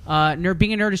on.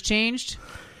 Being a nerd has changed.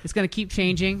 It's going to keep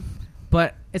changing,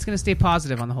 but it's going to stay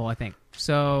positive on the whole, I think.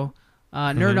 So,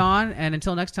 nerd on, and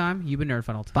until next time, you've been Nerd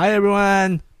Funneled. Bye,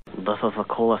 everyone. This is the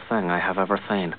coolest thing I have ever seen.